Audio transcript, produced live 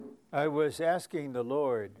I was asking the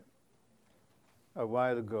Lord a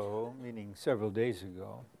while ago, meaning several days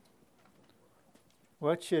ago,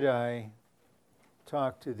 what should I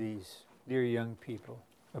talk to these dear young people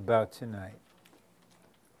about tonight?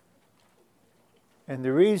 And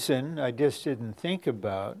the reason I just didn't think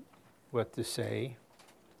about what to say,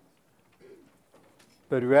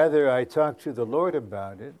 but rather I talked to the Lord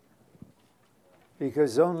about it,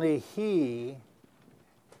 because only He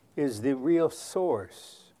is the real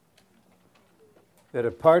source. That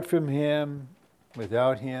apart from Him,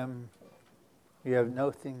 without Him, we have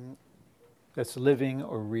nothing that's living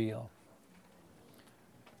or real.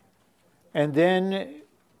 And then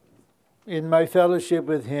in my fellowship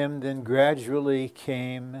with Him, then gradually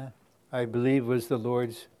came, I believe was the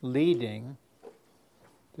Lord's leading,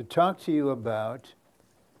 to talk to you about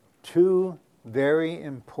two very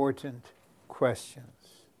important questions.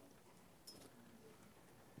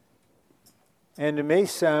 And it may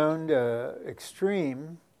sound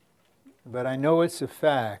extreme, but I know it's a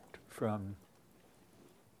fact from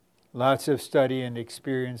lots of study and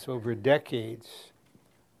experience over decades.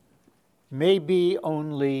 Maybe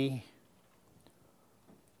only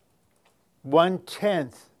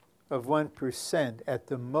 0.1% at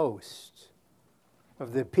the most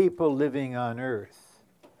of the people living on earth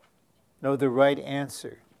know the right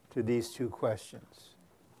answer to these two questions.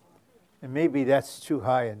 And maybe that's too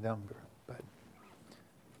high a number, but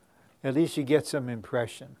at least you get some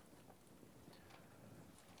impression.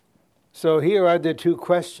 So here are the two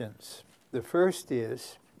questions. The first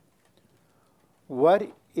is,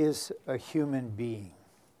 what is a human being?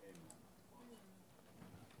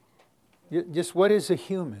 Just what is a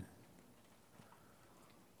human?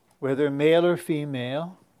 Whether male or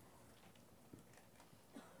female,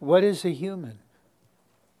 what is a human?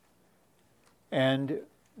 And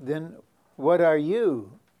then what are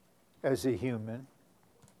you as a human?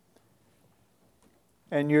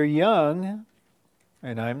 And you're young,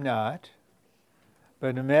 and I'm not,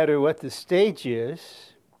 but no matter what the stage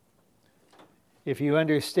is, if you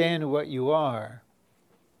understand what you are,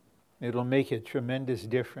 it'll make a tremendous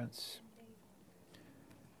difference.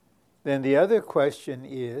 Then the other question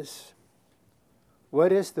is,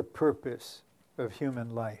 what is the purpose of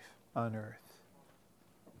human life on earth?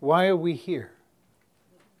 Why are we here?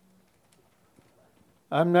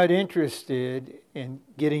 I'm not interested in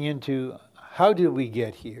getting into how did we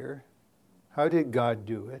get here? How did God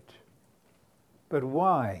do it? But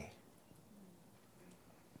why?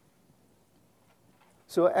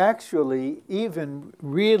 So actually, even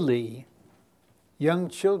really young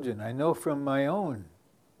children, I know from my own,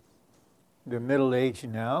 they're middle-aged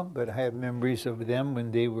now, but I have memories of them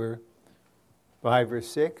when they were 5 or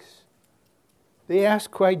 6. They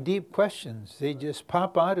ask quite deep questions. They just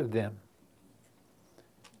pop out of them.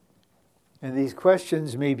 And these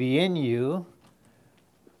questions may be in you.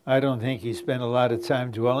 I don't think you spend a lot of time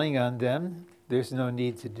dwelling on them. There's no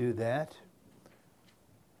need to do that.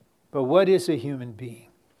 But what is a human being?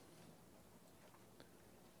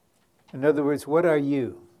 In other words, what are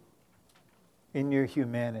you in your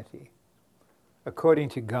humanity, according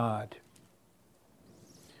to God?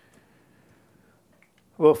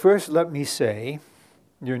 Well, first let me say,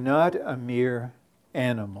 you're not a mere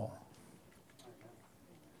animal.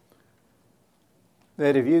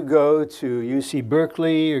 That if you go to UC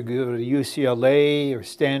Berkeley or go to UCLA or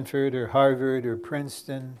Stanford or Harvard or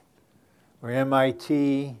Princeton or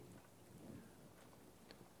MIT,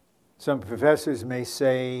 some professors may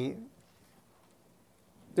say,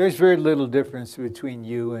 there's very little difference between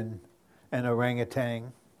you and an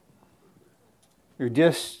orangutan. You're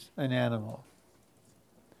just an animal.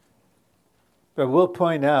 But we'll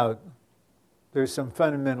point out there's some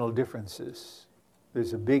fundamental differences.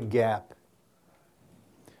 There's a big gap.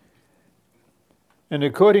 And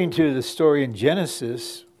according to the story in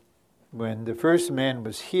Genesis, when the first man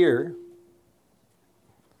was here,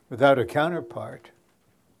 without a counterpart,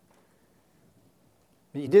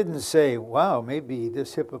 he didn't say, wow, maybe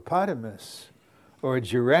this hippopotamus or a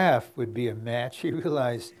giraffe would be a match. He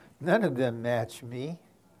realized none of them match me.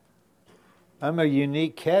 I'm a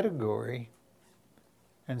unique category.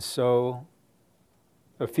 And so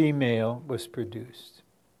a female was produced.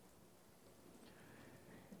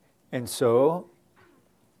 And so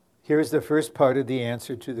here's the first part of the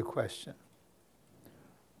answer to the question.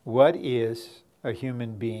 What is a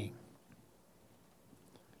human being?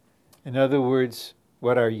 In other words,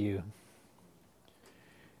 what are you?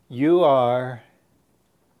 You are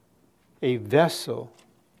a vessel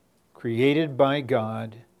created by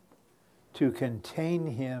God to contain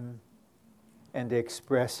Him and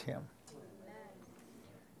express Him.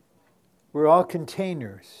 We're all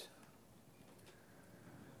containers.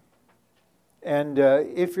 And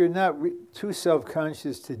if you're not too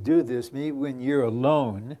self-conscious to do this, maybe when you're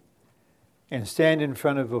alone and stand in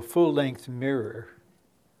front of a full-length mirror,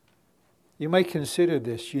 you might consider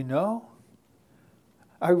this,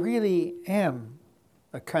 I really am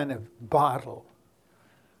a kind of bottle.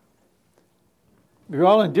 We're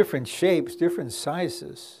all in different shapes, different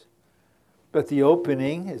sizes, but the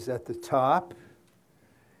opening is at the top,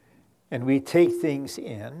 and we take things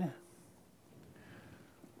in.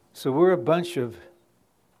 So we're a bunch of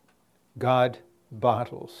God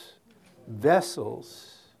bottles,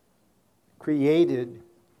 vessels created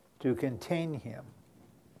to contain Him.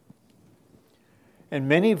 And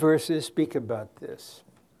many verses speak about this.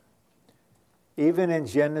 Even in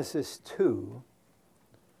Genesis 2,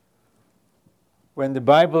 when the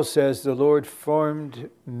Bible says the Lord formed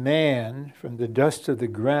man from the dust of the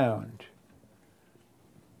ground,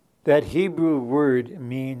 that Hebrew word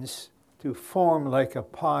means to form like a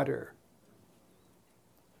potter.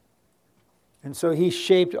 And so He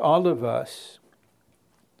shaped all of us.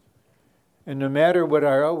 And no matter what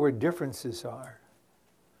our outward differences are,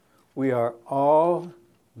 we are all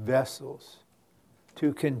vessels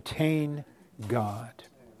to contain God.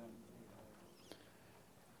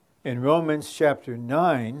 In Romans chapter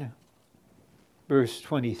 9, verse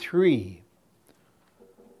 23,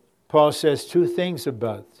 Paul says two things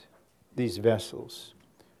about these vessels.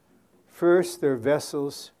 First, they're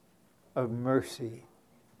vessels of mercy.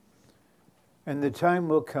 And the time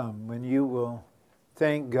will come when you will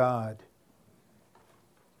thank God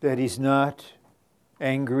that He's not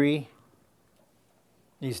angry,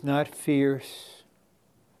 He's not fierce,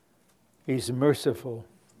 He's merciful,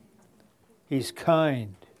 He's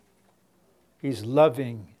kind, He's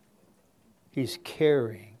loving, He's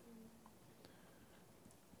caring.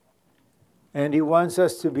 And He wants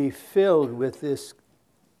us to be filled with these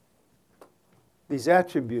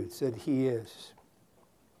attributes that He is.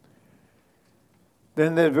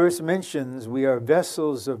 Then the verse mentions we are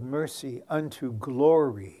vessels of mercy unto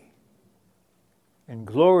glory. And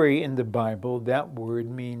glory in the Bible, that word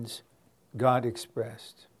means God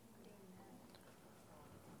expressed.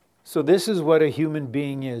 So this is what a human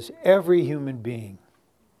being is. Every human being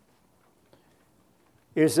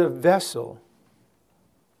is a vessel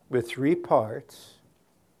with three parts: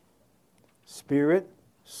 spirit,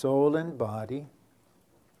 soul, and body,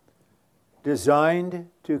 designed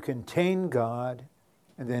to contain God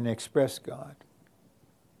and then express God.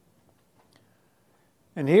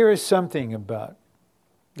 And here is something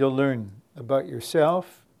you'll learn about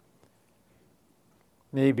yourself.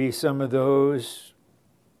 Maybe some of those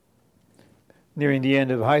nearing the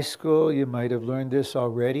end of high school, you might have learned this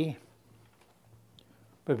already.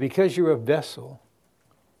 But because you're a vessel,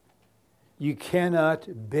 you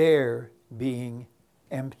cannot bear being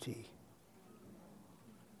empty.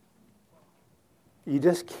 You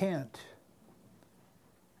just can't.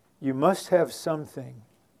 You must have something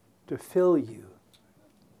to fill you.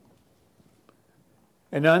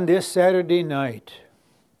 And on this Saturday night,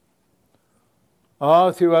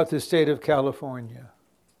 all throughout the state of California,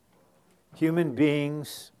 human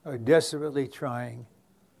beings are desperately trying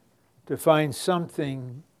to find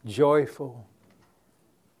something joyful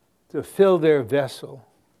to fill their vessel.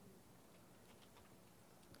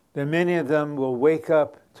 Then many of them will wake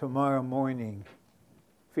up tomorrow morning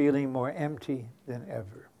feeling more empty than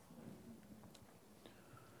ever.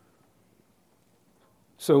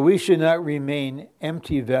 So we should not remain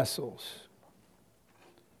empty vessels.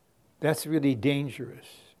 That's really dangerous.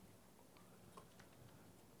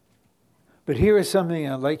 But here is something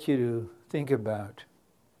I'd like you to think about.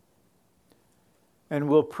 And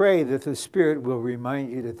we'll pray that the Spirit will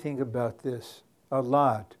remind you to think about this a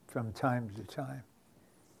lot from time to time.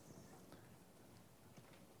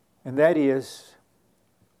 And that is,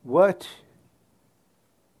 what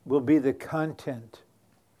will be the content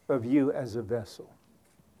of you as a vessel?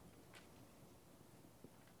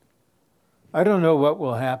 I don't know what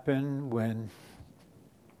will happen when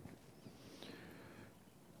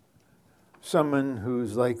someone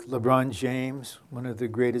who's like LeBron James, one of the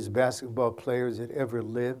greatest basketball players that ever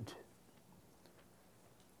lived,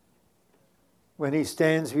 when he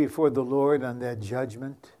stands before the Lord on that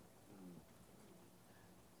judgment,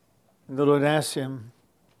 and the Lord asks him,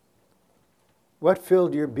 what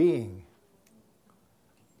filled your being?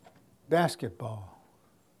 Basketball.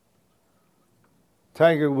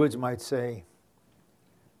 Tiger Woods might say,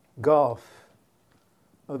 golf,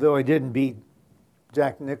 although I didn't beat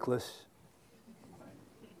Jack Nicklaus.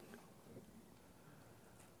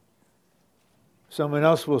 Someone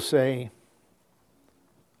else will say,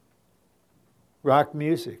 rock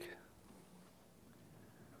music.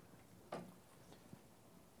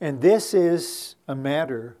 And this is a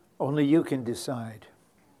matter only you can decide.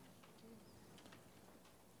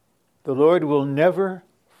 The Lord will never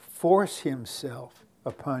force himself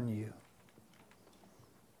upon you.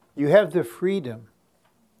 You have the freedom.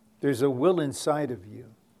 There's a will inside of you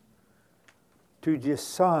to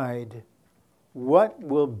decide what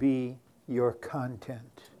will be your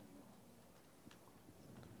content.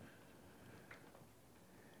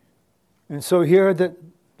 And so here are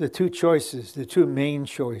the two choices, the two main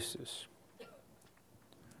choices.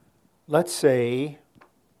 Let's say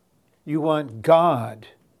you want God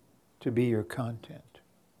to be your content.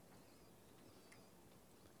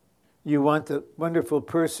 You want the wonderful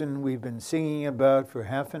person we've been singing about for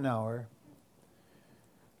half an hour.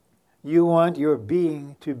 You want your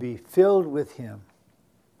being to be filled with him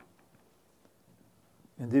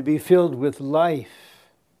and to be filled with life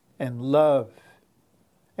and love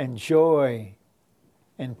and joy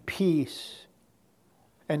and peace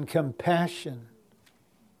and compassion.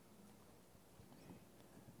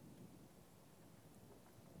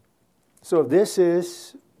 So this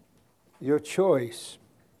is your choice.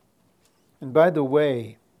 And by the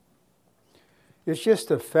way, it's just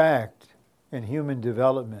a fact in human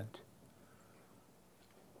development.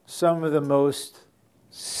 Some of the most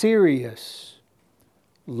serious,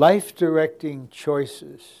 life-directing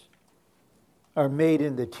choices are made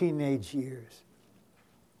in the teenage years.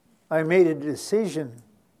 I made a decision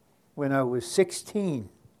when I was 16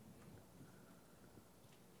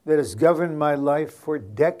 that has governed my life for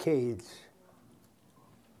decades.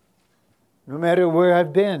 No matter where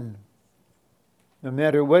I've been, no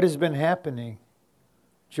matter what has been happening,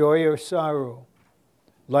 joy or sorrow,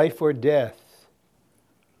 life or death,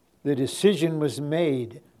 the decision was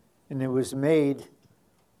made, and it was made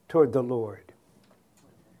toward the Lord.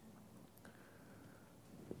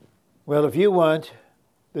 Well, if you want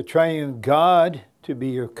the triune God to be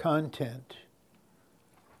your content,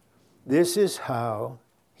 this is how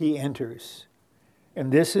he enters,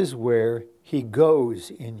 and this is where he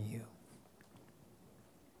goes in you.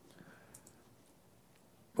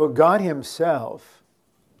 Well, God himself,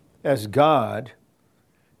 as God,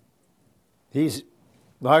 he's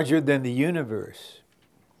larger than the universe.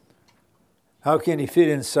 How can he fit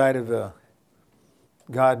inside of a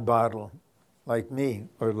God bottle like me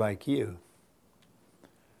or like you?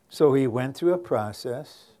 So he went through a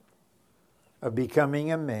process of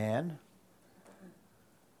becoming a man,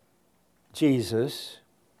 Jesus,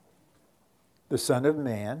 the Son of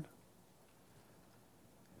Man.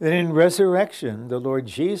 Then in resurrection, the Lord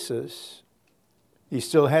Jesus, he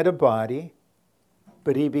still had a body,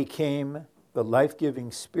 but he became the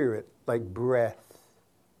life-giving Spirit, like breath.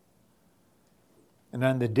 And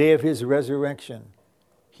on the day of his resurrection,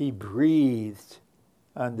 he breathed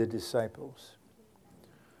on the disciples.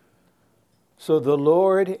 So the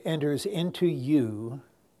Lord enters into you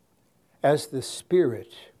as the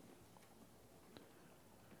Spirit.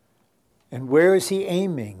 And where is he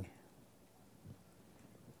aiming?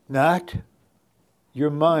 Not your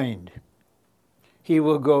mind. He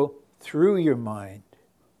will go through your mind.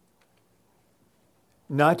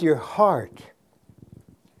 Not your heart.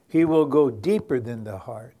 He will go deeper than the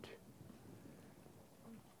heart.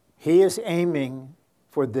 He is aiming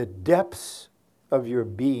for the depths of your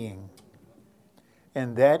being,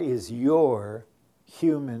 and that is your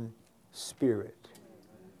human spirit.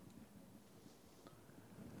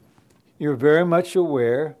 You're very much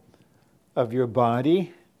aware of your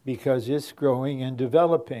body because it's growing and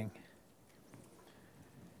developing.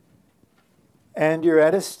 And you're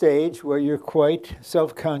at a stage where you're quite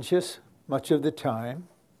self-conscious much of the time.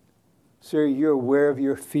 So you're aware of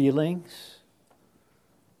your feelings.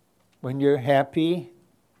 When you're happy,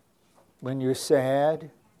 when you're sad,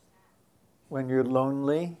 when you're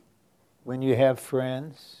lonely, when you have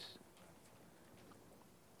friends.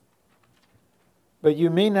 But you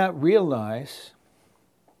may not realize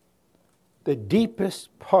the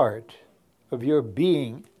deepest part of your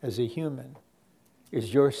being as a human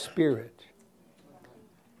is your spirit.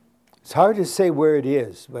 It's hard to say where it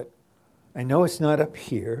is, but I know it's not up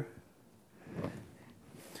here.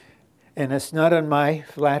 And it's not on my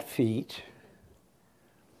flat feet.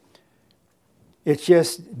 It's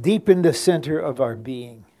just deep in the center of our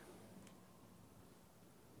being.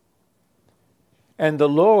 And the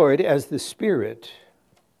Lord, as the Spirit,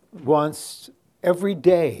 wants every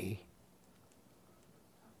day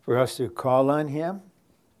for us to call on him,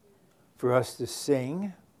 for us to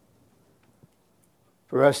sing,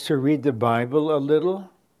 for us to read the Bible a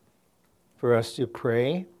little, for us to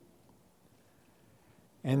pray.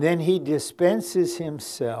 And then he dispenses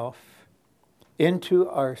himself into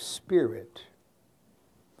our spirit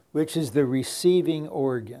which is the receiving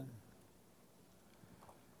organ.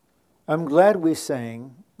 I'm glad we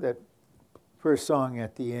sang that first song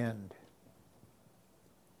at the end,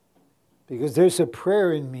 because there's a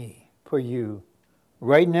prayer in me for you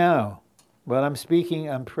right now. While I'm speaking,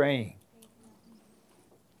 I'm praying.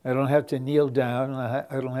 I don't have to kneel down.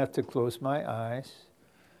 I don't have to close my eyes.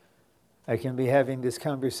 I can be having this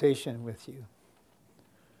conversation with you.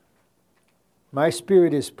 My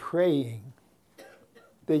spirit is praying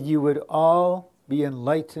that you would all be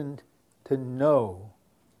enlightened to know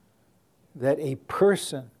that a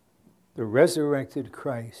person, the resurrected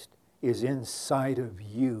Christ, is inside of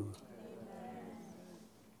you.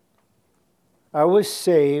 I was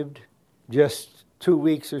saved just 2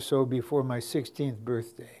 weeks or so before my 16th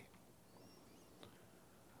birthday.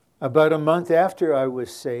 About a month after I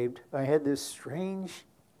was saved, I had this strange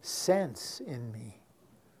sense in me.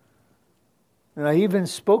 And I even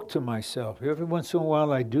spoke to myself. Every once in a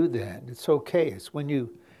while I do that. It's okay. It's when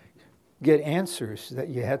you get answers that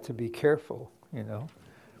you have to be careful, you know.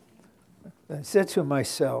 I said to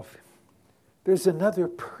myself, there's another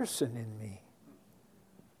person in me.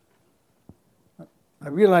 I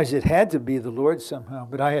realized it had to be the Lord somehow,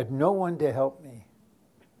 but I had no one to help me.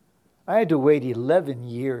 I had to wait 11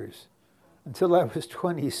 years until I was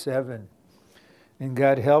 27 and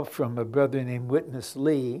got help from a brother named Witness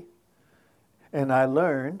Lee, and I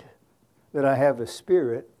learned that I have a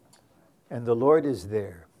spirit and the Lord is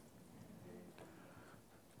there.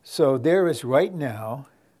 So there is right now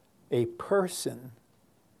a person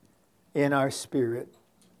in our spirit,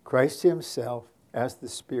 Christ himself as the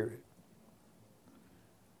Spirit.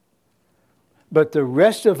 But the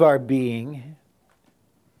rest of our being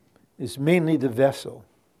is mainly the vessel.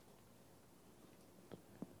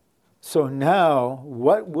 So now,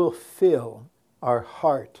 what will fill our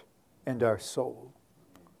heart and our soul?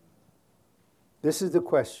 This is the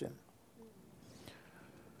question.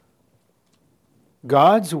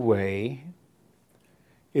 God's way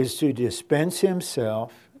is to dispense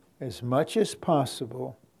himself as much as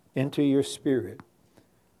possible into your spirit,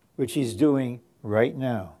 which he's doing right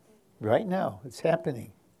now. Right now, it's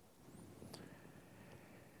happening.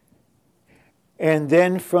 And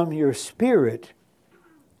then from your spirit,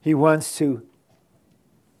 he wants to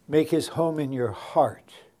make his home in your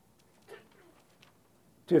heart,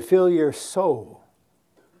 to fill your soul,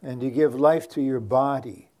 and to give life to your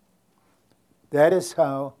body. That is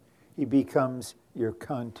how he becomes your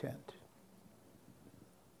content.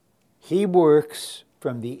 He works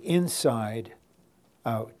from the inside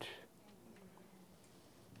out.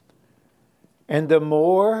 And the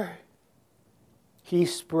more he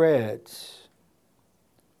spreads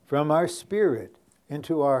from our spirit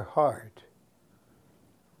into our heart,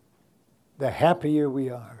 the happier we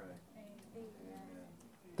are,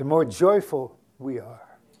 the more joyful we are.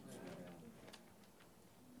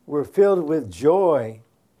 We're filled with joy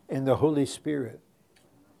in the Holy Spirit.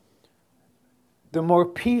 The more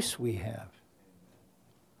peace we have,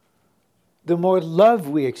 the more love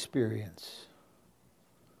we experience.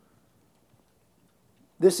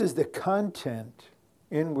 This is the content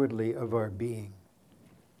inwardly of our being.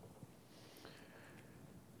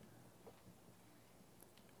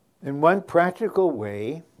 And one practical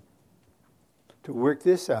way to work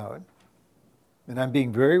this out, and I'm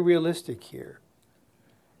being very realistic here,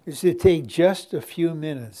 is to take just a few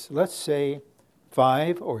minutes, let's say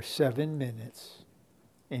 5 or 7 minutes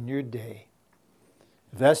in your day.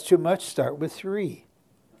 If that's too much, start with 3.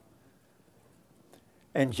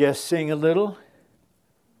 And just sing a little.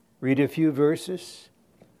 Read a few verses.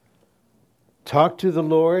 Talk to the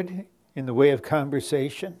Lord in the way of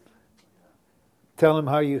conversation. Tell him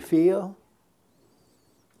how you feel.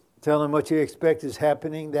 Tell him what you expect is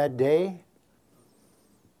happening that day.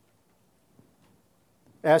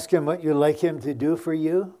 Ask him what you'd like him to do for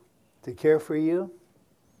you, to care for you.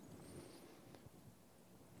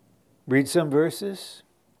 Read some verses.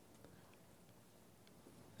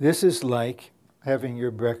 This is like having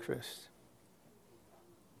your breakfast.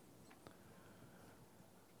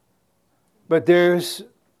 But there's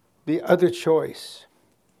the other choice.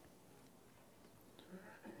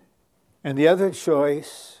 And the other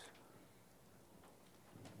choice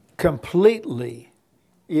completely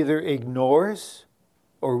either ignores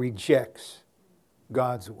or rejects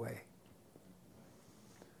God's way.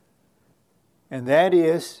 And that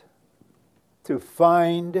is to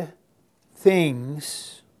find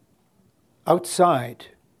things outside,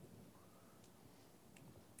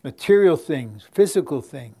 material things, physical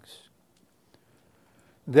things,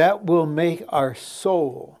 that will make our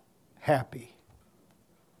soul happy.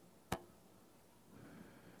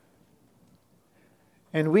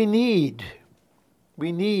 And we need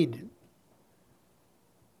We need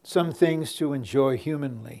some things to enjoy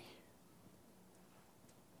humanly.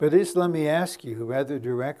 But let me ask you rather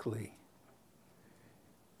directly,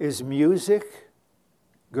 is music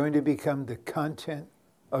going to become the content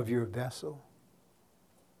of your vessel?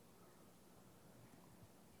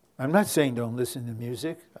 I'm not saying don't listen to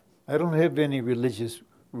music. I don't have any religious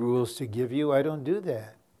rules to give you. I don't do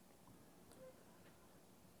that.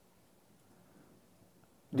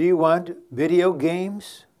 Do you want video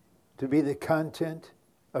games to be the content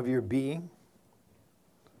of your being?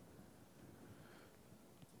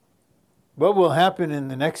 What will happen in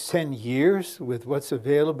the next 10 years with what's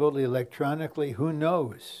available electronically? Who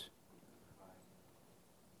knows?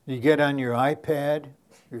 You get on your iPad,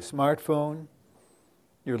 your smartphone,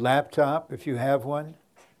 your laptop, if you have one.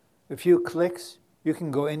 A few clicks, you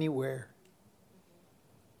can go anywhere.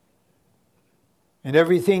 And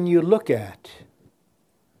everything you look at,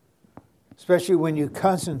 especially when you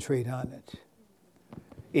concentrate on it,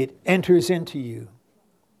 it enters into you.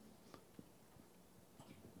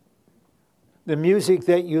 The music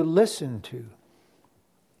that you listen to,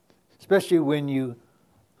 especially when you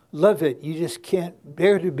love it, you just can't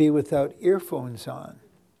bear to be without earphones on.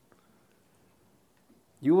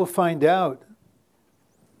 You will find out,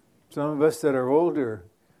 some of us that are older,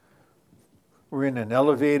 we're in an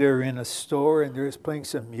elevator, in a store, and there's playing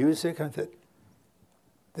some music. I thought,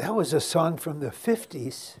 that was a song from the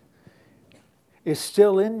 50s. It's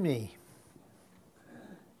still in me.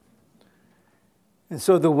 And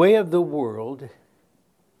so the way of the world,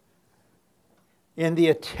 in the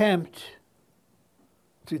attempt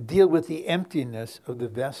to deal with the emptiness of the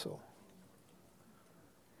vessel,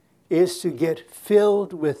 is to get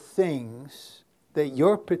filled with things that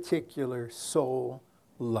your particular soul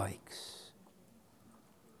likes.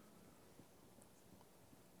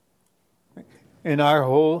 And our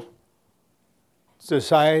whole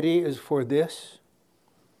society is for this.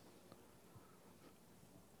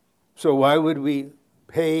 So why would we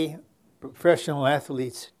pay professional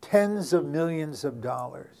athletes tens of millions of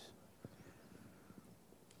dollars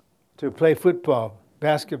to play football,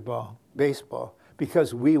 basketball, baseball?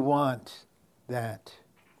 Because we want that.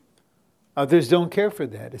 Others don't care for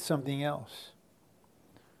that. It's something else.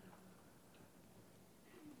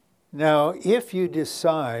 Now, if you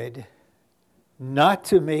decide not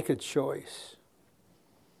to make a choice,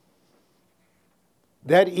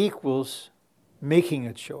 that equals making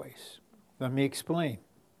a choice. Let me explain.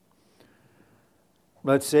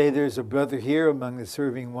 Let's say there's a brother here among the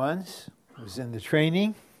serving ones who's in the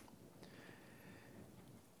training,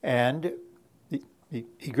 and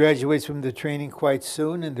he graduates from the training quite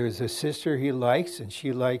soon, and there's a sister he likes, and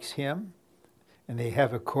she likes him, and they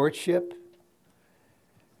have a courtship,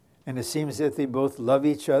 and it seems that they both love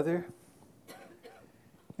each other.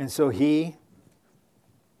 And so he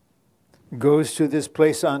goes to this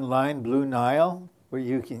place online, Blue Nile, where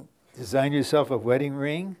you can design yourself a wedding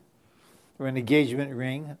ring or an engagement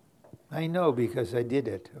ring. I know because I did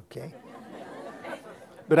it, okay?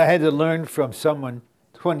 But I had to learn from someone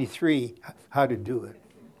 23 how to do it.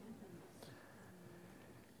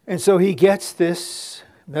 And so he gets this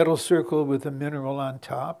metal circle with a mineral on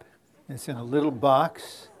top. It's in a little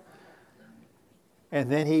box.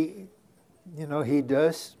 And then he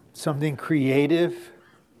does something creative.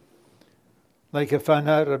 Like if I'm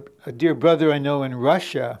not a dear brother I know in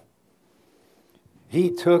Russia,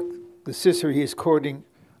 he took the sister he is courting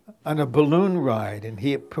on a balloon ride, and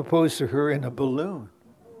he proposed to her in a balloon.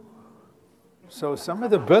 So some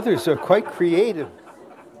of the brothers are quite creative.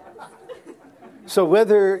 So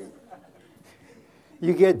whether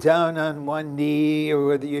you get down on one knee or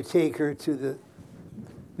whether you take her to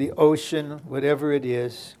the ocean, whatever it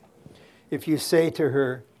is, if you say to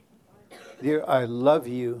her, "Dear, I love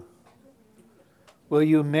you. Will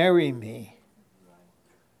you marry me?"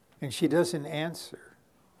 And she doesn't answer.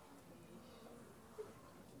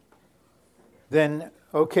 Then,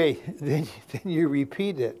 okay, then you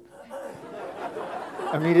repeat it.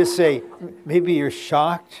 I mean, to say, maybe you're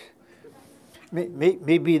shocked.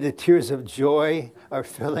 Maybe the tears of joy are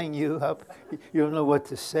filling you up. You don't know what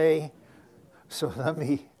to say. So let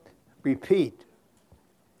me repeat.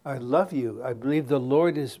 I love you. I believe the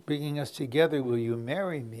Lord is bringing us together. Will you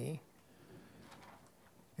marry me?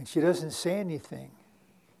 And she doesn't say anything.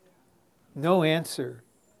 No answer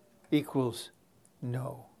equals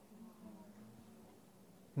no.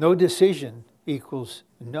 No decision equals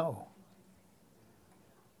no.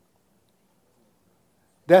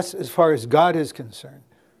 That's as far as God is concerned.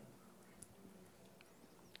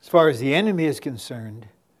 As far as the enemy is concerned,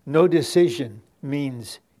 no decision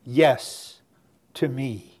means yes to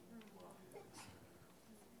me.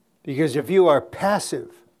 Because if you are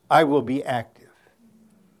passive, I will be active.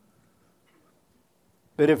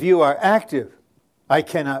 But if you are active, I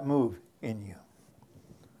cannot move in you.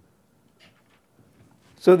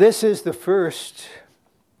 So this is the first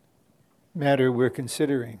matter we're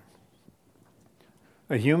considering.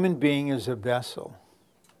 A human being is a vessel.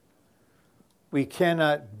 We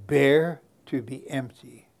cannot bear to be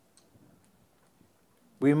empty.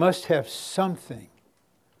 We must have something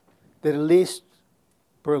that at least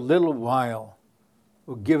for a little while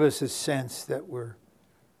will give us a sense that we're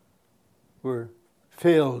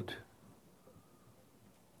filled.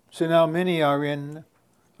 So now many are in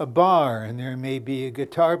a bar, and there may be a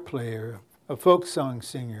guitar player, a folk song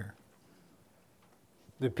singer.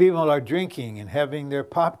 The people are drinking and having their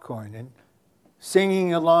popcorn and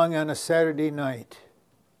singing along on a Saturday night.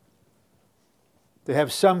 They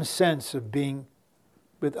have some sense of being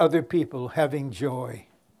with other people, having joy.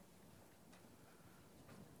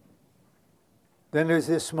 Then there's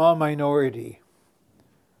this small minority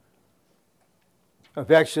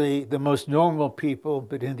of actually the most normal people,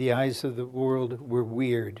 but in the eyes of the world, we're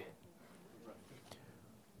weird.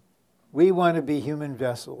 We want to be human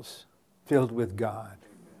vessels filled with God.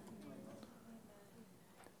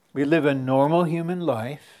 We live a normal human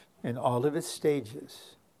life in all of its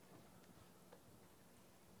stages.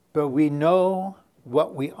 But we know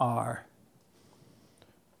what we are.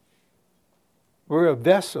 We're a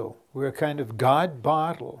vessel. We're a kind of God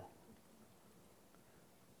bottle.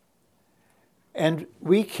 And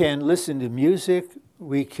we can listen to music,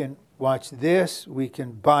 we can watch this, we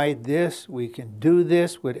can buy this, we can do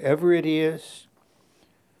this, whatever it is.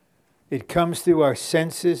 It comes through our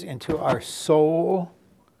senses into our soul.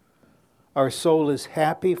 Our soul is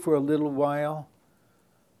happy for a little while.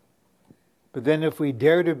 But then if we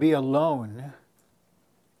dare to be alone,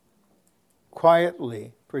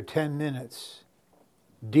 quietly for 10 minutes,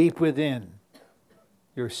 deep within,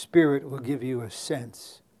 your spirit will give you a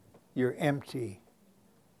sense you're empty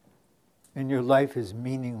and your life is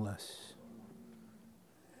meaningless.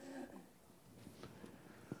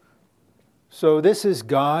 So this is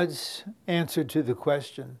God's answer to the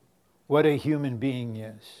question, what a human being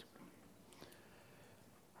is.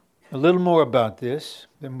 A little more about this,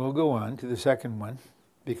 then we'll go on to the second one,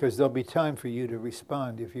 because there'll be time for you to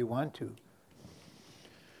respond if you want to.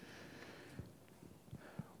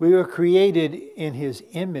 We were created in His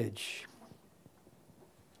image,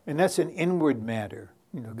 and that's an inward matter.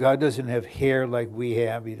 You know, God doesn't have hair like we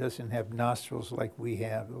have. He doesn't have nostrils like we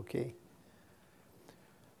have, okay?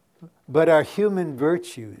 But our human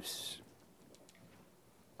virtues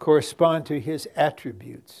correspond to His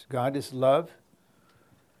attributes. God is love.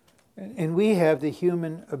 And we have the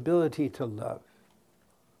human ability to love.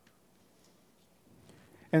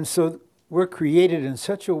 And so we're created in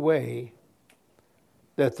such a way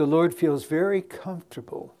that the Lord feels very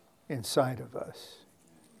comfortable inside of us.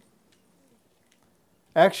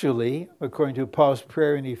 Actually, according to Paul's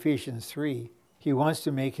prayer in Ephesians 3, He wants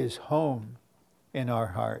to make His home in our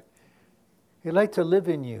heart. He'd like to live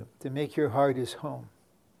in you, to make your heart His home.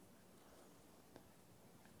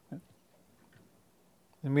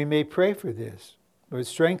 And we may pray for this. Lord,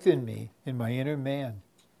 strengthen me in my inner man.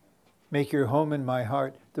 Make your home in my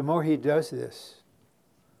heart. The more He does this,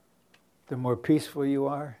 the more peaceful you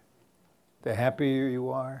are, the happier you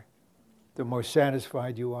are, the more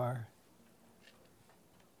satisfied you are.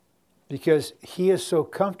 Because He is so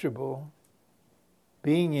comfortable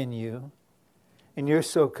being in you, and you're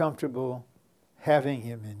so comfortable having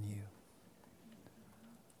Him in you.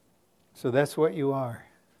 So that's what you are.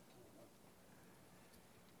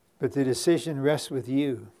 But the decision rests with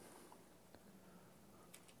you.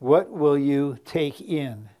 What will you take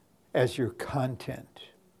in as your content?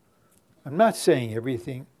 I'm not saying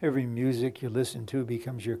everything, every music you listen to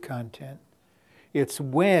becomes your content. It's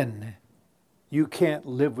when you can't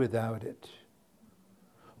live without it.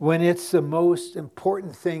 When it's the most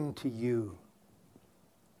important thing to you.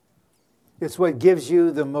 It's what gives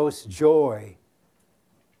you the most joy.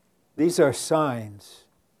 These are signs.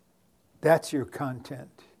 That's your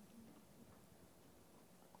content.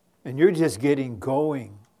 And you're just getting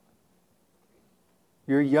going.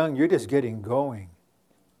 You're young, you're just getting going.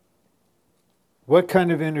 What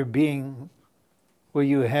kind of inner being will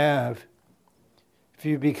you have if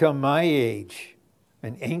you become my age,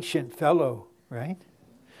 an ancient fellow, right?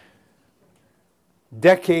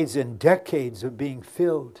 Decades and decades of being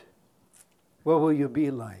filled. What will you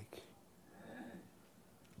be like?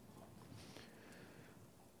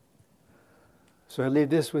 So I leave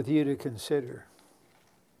this with you to consider.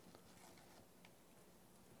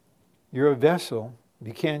 You're a vessel.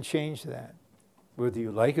 You can't change that. Whether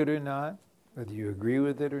you like it or not, Whether you agree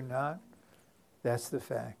with it or not, that's the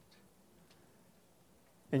fact.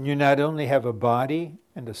 And you not only have a body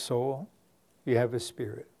and a soul, you have a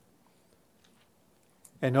spirit.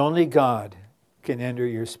 And only God can enter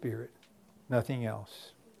your spirit, nothing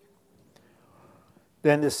else.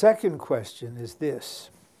 Then the second question is this: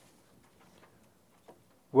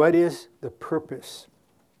 what is the purpose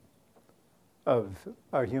of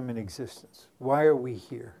our human existence? Why are we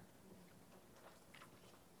here?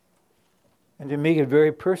 And to make it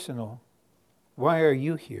very personal, why are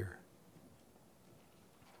you here?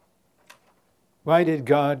 Why did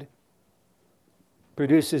God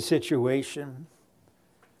produce a situation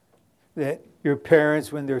that your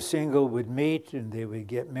parents, when they're single, would meet and they would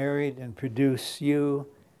get married and produce you,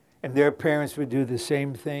 and their parents would do the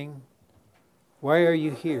same thing? Why are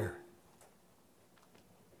you here?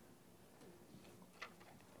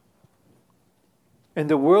 And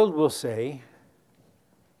the world will say,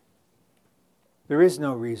 there is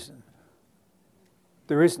no reason.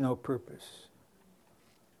 There is no purpose.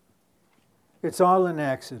 It's all an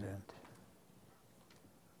accident.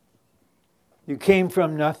 You came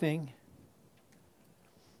from nothing.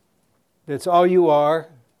 That's all you are.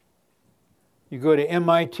 You go to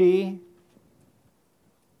MIT.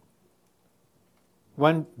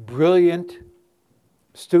 One brilliant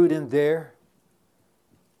student there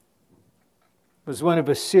was one of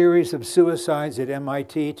a series of suicides at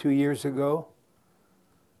MIT 2 years ago.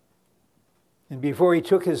 And before he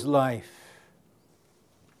took his life,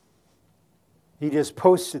 he just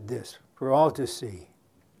posted this for all to see.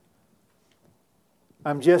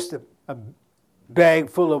 I'm just a bag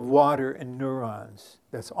full of water and neurons.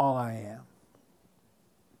 That's all I am.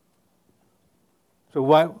 So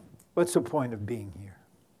what's the point of being here?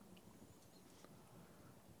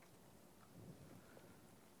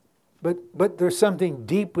 But there's something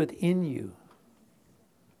deep within you.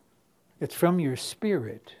 It's from your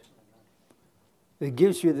spirit that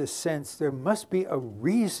gives you the sense there must be a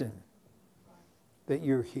reason that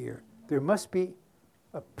you're here. There must be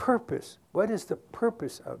a purpose. What is the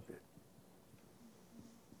purpose of it?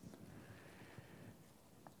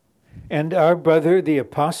 And our brother, the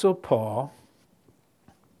Apostle Paul,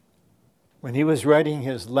 when he was writing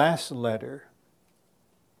his last letter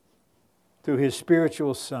to his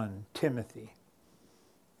spiritual son, Timothy,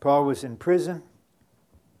 Paul was in prison.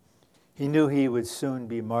 He knew he would soon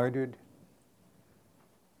be martyred,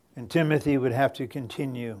 and Timothy would have to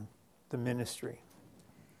continue the ministry.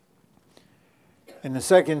 In the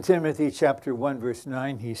 2 Timothy chapter 1, verse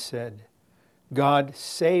 9, he said, God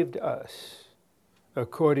saved us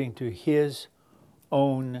according to his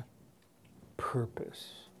own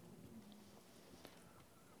purpose.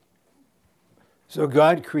 So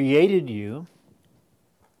God created you,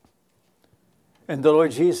 and the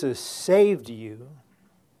Lord Jesus saved you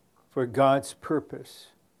for God's purpose.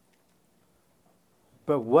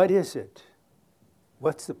 But what is it?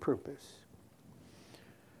 What's the purpose?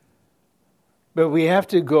 But we have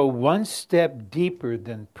to go one step deeper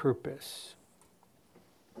than purpose.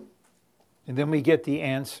 And then we get the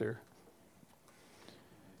answer.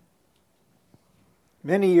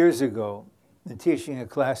 Many years ago, in teaching a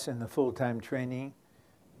class in the full-time training,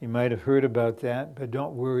 you might have heard about that, but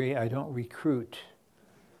don't worry, I don't recruit.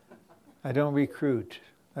 I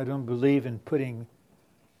don't believe in putting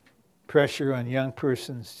pressure on young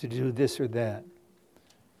persons to do this or that.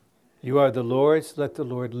 You are the Lord's, let the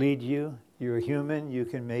Lord lead you. You're a human, you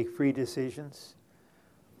can make free decisions.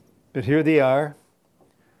 But here they are.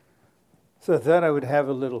 So I thought I would have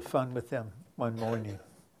a little fun with them one morning.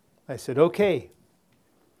 I said, okay.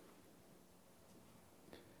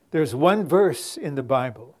 There's one verse in the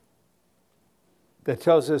Bible that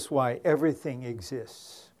tells us why everything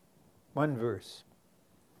exists. One verse.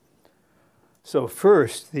 So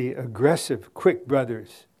first, the aggressive, quick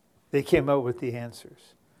brothers, they came out with the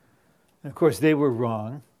answers. And of course, they were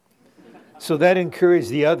wrong. So that encouraged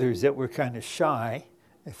the others that were kind of shy.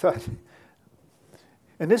 I thought,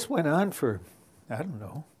 and this went on for, I don't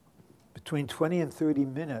know, between 20 and 30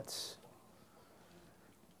 minutes.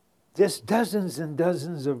 Just dozens and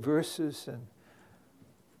dozens of verses. And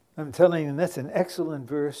I'm telling you, that's an excellent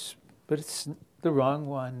verse, but it's the wrong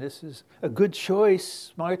one. This is a good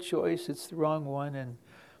choice, smart choice. It's the wrong one. And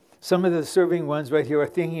some of the serving ones right here are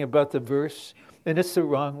thinking about the verse, and it's the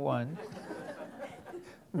wrong one.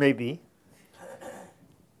 Maybe.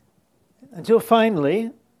 Until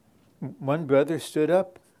finally, one brother stood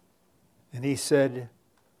up and he said,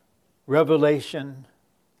 Revelation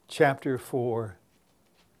chapter 4,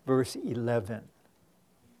 verse 11.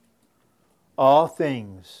 All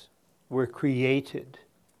things were created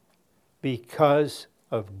because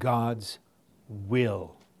of God's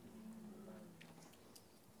will.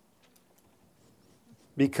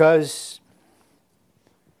 Because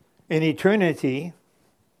in eternity,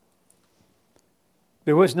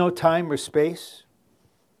 there was no time or space.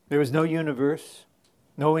 There was no universe,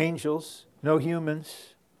 no angels, no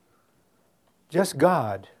humans, just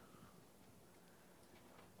God.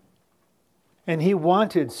 And He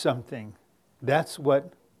wanted something. That's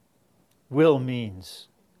what will means.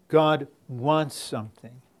 God wants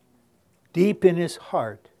something deep in His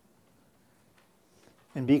heart.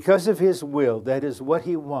 And because of His will, that is what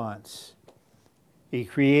He wants. He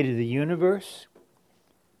created the universe.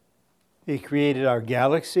 He created our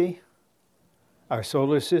galaxy, our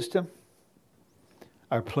solar system,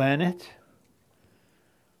 our planet,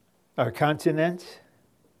 our continent.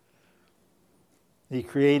 He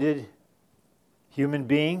created human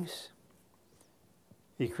beings.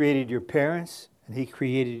 He created your parents, and He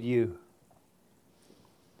created you.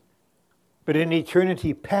 But in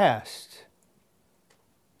eternity past,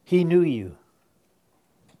 He knew you.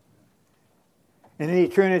 And in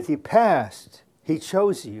eternity past, He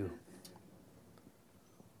chose you.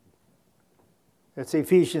 That's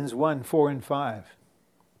Ephesians 1, 4 and 5.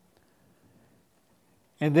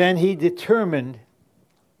 And then He determined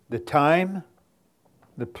the time,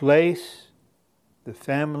 the place, the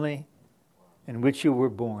family in which you were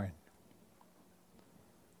born.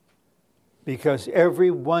 Because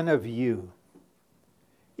every one of you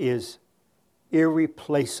is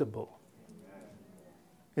irreplaceable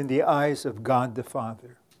in the eyes of God the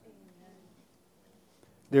Father.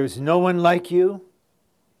 There's no one like you.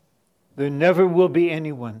 There never will be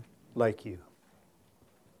anyone like you.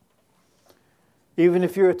 Even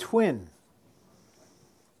if you're a twin,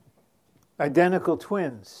 identical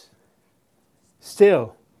twins,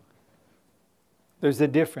 still, there's a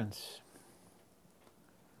difference.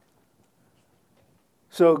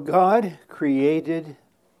 So God created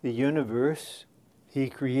the universe. He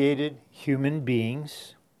created human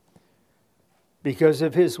beings because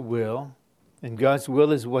of His will, and God's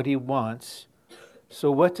will is what He wants. So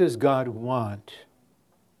what does God want?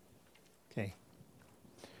 Okay.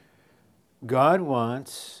 God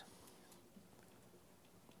wants,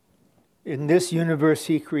 in this universe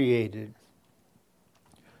He created,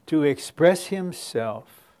 to express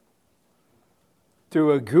Himself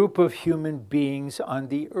through a group of human beings on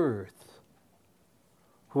the earth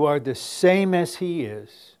who are the same as He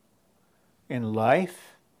is in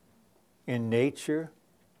life, in nature,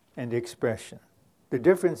 and expression. The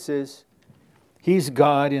difference is He's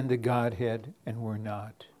God in the Godhead, and we're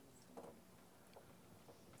not.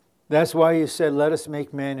 That's why He said, let us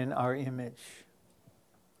make man in our image.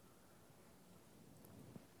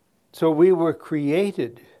 So we were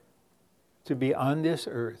created to be on this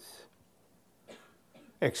earth,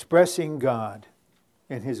 expressing God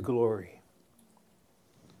in His glory.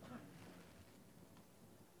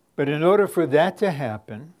 But in order for that to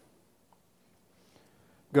happen,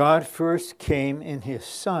 God first came in His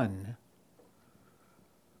Son,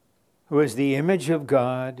 who is the image of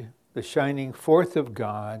God, the shining forth of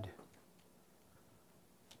God.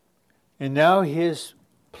 And now His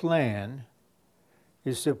plan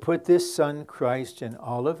is to put this Son, Christ, in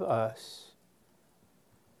all of us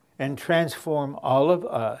and transform all of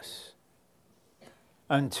us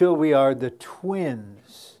until we are the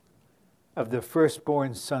twins of the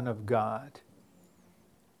firstborn Son of God.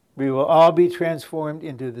 We will all be transformed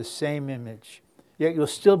into the same image, yet you'll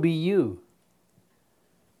still be you.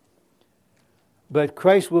 But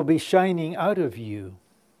Christ will be shining out of you.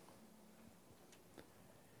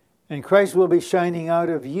 And Christ will be shining out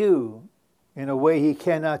of you in a way He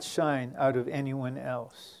cannot shine out of anyone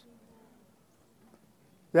else.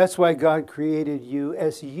 That's why God created you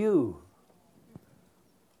as you,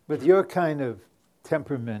 with your kind of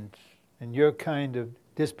temperament and your kind of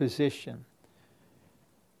disposition,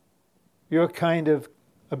 your kind of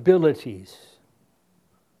abilities.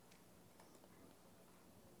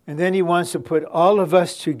 And then He wants to put all of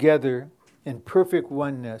us together in perfect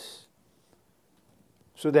oneness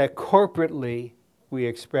so that corporately we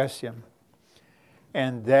express Him.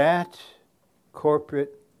 And that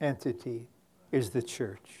corporate entity is the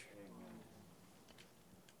church.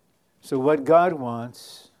 So what God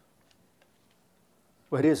wants,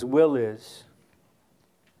 what His will is,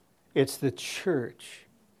 it's the church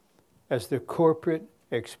as the corporate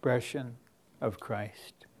expression of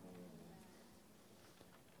Christ.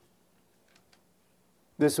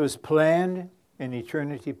 This was planned in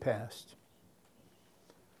eternity past.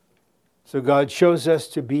 So God shows us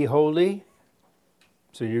to be holy.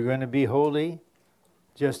 So you're going to be holy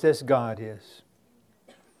just as God is.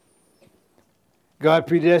 God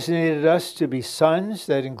predestinated us to be sons.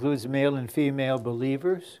 That includes male and female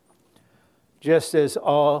believers. Just as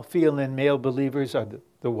all female and male believers are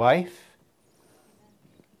the wife.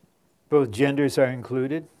 Both genders are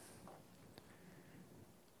included.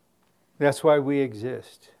 That's why we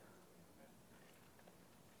exist.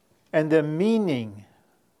 And the meaning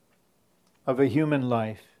of a human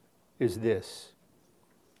life is this.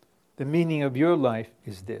 The meaning of your life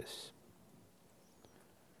is this.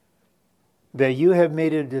 That you have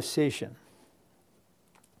made a decision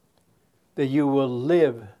that you will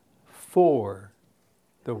live for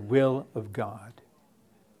the will of God.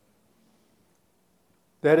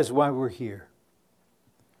 That is why we're here.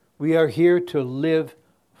 We are here to live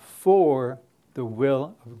for the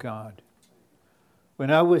will of God. When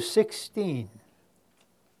I was 16,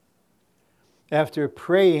 after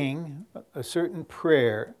praying a certain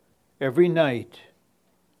prayer every night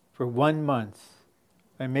for 1 month,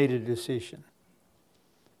 I made a decision.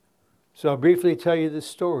 So I'll briefly tell you the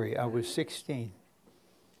story. I was 16.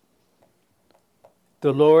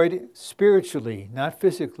 The Lord, spiritually, not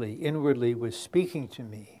physically, inwardly, was speaking to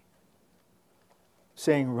me,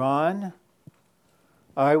 saying, Ron,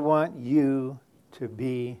 I want you to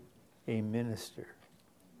be a minister.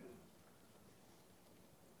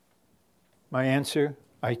 My answer,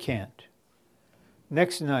 I can't.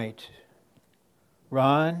 Next night,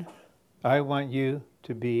 Ron, I want you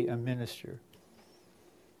to be a minister.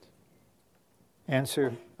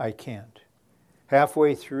 Answer, I can't.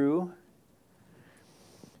 Halfway through,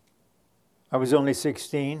 I was only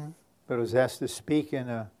 16, but I was asked to speak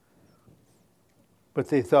in what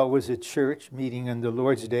they thought was a church meeting on the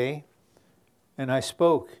Lord's Day. And I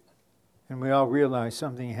spoke, and we all realized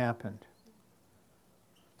something happened.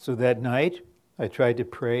 So that night, I tried to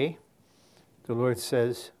pray. The Lord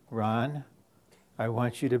says, Ron, I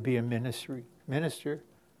want you to be a minister.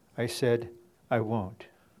 I said, I won't.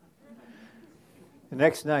 The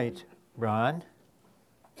next night, Ron,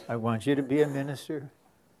 I want you to be a minister.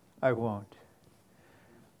 I won't.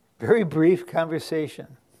 Very brief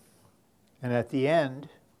conversation. And at the end,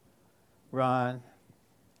 Ron,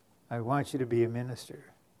 I want you to be a minister.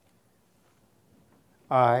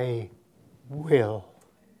 I will.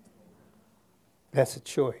 That's a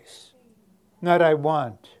choice. Not I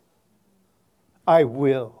want. I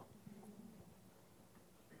will.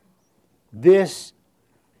 This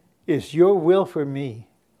is your will for me.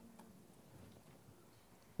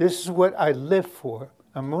 This is what I live for.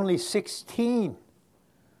 I'm only 16.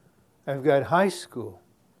 I've got high school.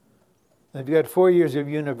 I've got 4 years of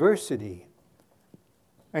university.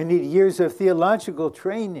 I need years of theological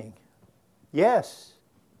training. Yes.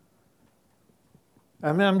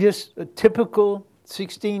 I mean, I'm just a typical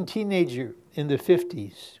 16 teenager in the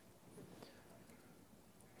 50s.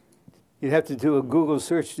 You'd have to do a Google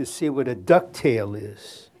search to see what a ducktail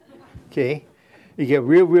is. Okay? You get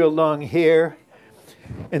real, real long hair,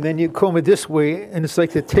 and then you comb it this way, and it's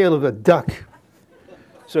like the tail of a duck.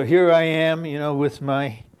 So here I am, with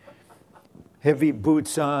my heavy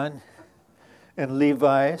boots on and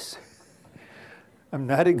Levi's. I'm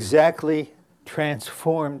not exactly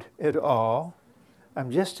transformed at all.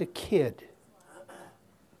 I'm just a kid.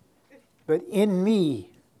 But in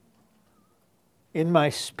me, in my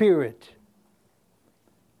spirit,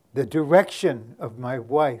 the direction of my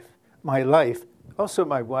life, also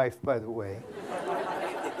my wife, by the way,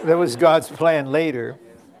 that was God's plan later,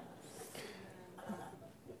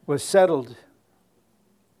 was settled.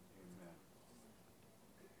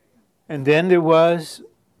 And then there was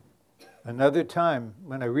another time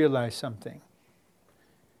when I realized something.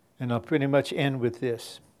 And I'll pretty much end with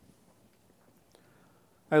this.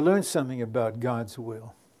 I learned something about God's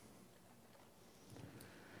will.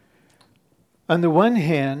 On the one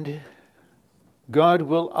hand, God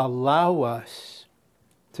will allow us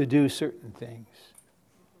to do certain things.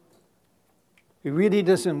 He really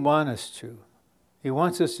doesn't want us to. He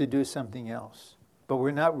wants us to do something else. But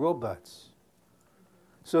we're not robots.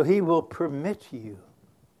 So He will permit you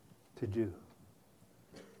to do.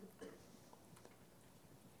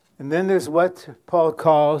 And then there's what Paul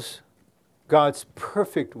calls God's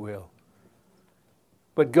perfect will.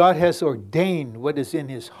 But God has ordained what is in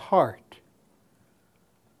His heart.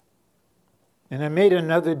 And I made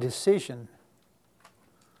another decision.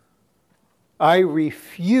 I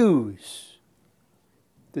refuse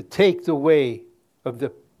to take the way of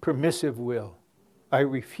the permissive will. I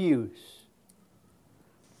refuse.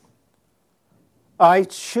 I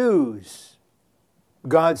choose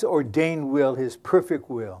God's ordained will, His perfect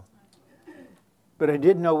will. But I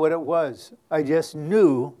didn't know what it was. I just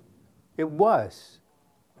knew it was.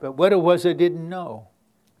 But what it was, I didn't know.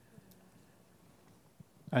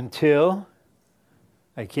 Until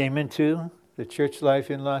I came into the church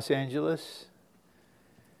life in Los Angeles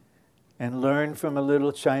and learned from a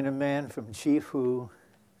little Chinaman from Chief who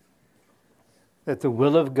that the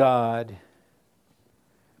will of God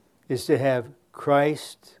is to have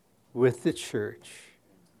Christ with the church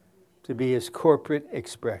to be his corporate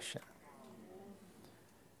expression.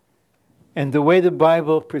 And the way the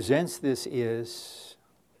Bible presents this is,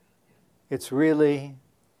 it's really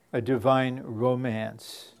a divine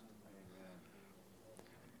romance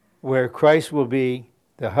where Christ will be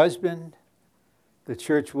the husband, the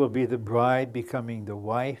church will be the bride becoming the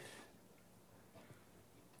wife.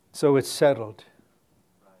 So it's settled.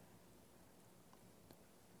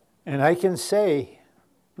 And I can say,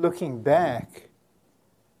 looking back,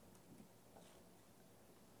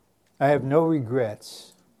 I have no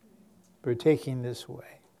regrets for taking this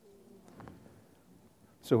way.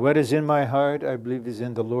 So what is in my heart, I believe, is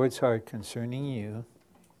in the Lord's heart concerning you,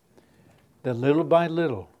 that little by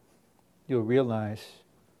little, you'll realize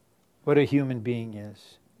what a human being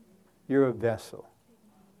is. You're a vessel.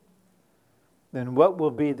 Then what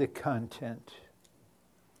will be the content?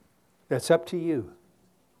 That's up to you.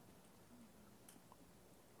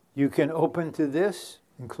 You can open to this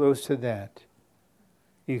and close to that.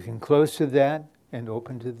 You can close to that and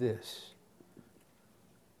open to this.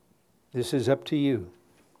 This is up to you.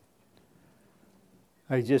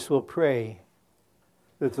 I just will pray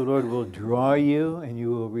that the Lord will draw you and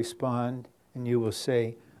you will respond and you will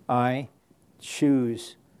say, I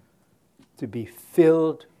choose to be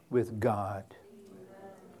filled with God.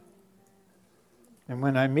 And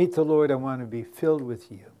when I meet the Lord, I want to be filled with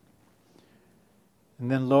you. And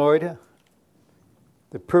then, Lord,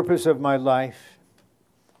 the purpose of my life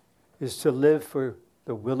is to live for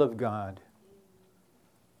the will of God.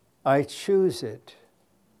 I choose it.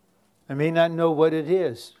 I may not know what it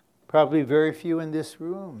is. Probably very few in this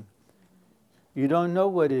room. You don't know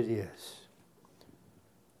what it is.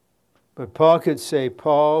 But Paul could say,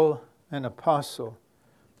 Paul, an apostle,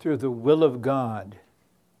 through the will of God,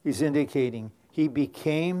 he's indicating he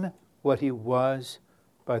became what he was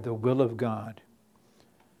by the will of God.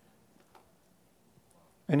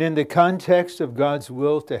 And in the context of God's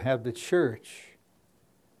will to have the church,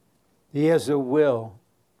 he has a will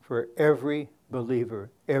for every believer,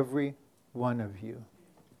 every one of you.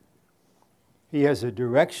 He has a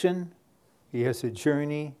direction, he has a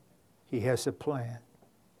journey, he has a plan.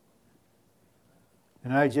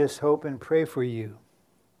 And I just hope and pray for you.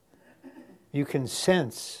 You can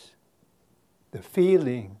sense the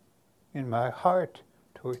feeling in my heart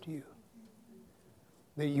toward you,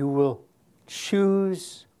 that you will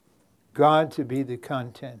choose God to be the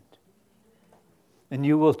content. And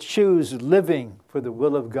you will choose living for the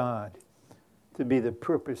will of God to be the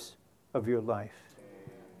purpose of your life.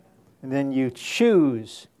 And then you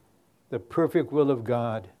choose the perfect will of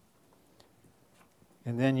God.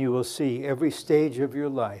 And then you will see every stage of your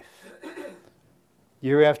life,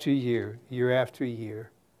 year after year, year after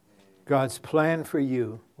year, God's plan for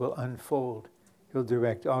you will unfold. He'll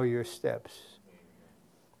direct all your steps.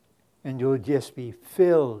 And you'll just be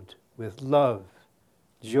filled with love,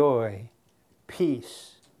 joy,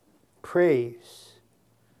 peace, praise,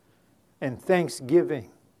 and thanksgiving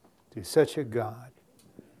to such a God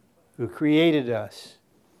who created us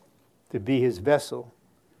to be his vessel,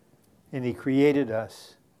 and he created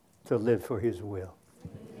us to live for his will.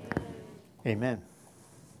 Amen.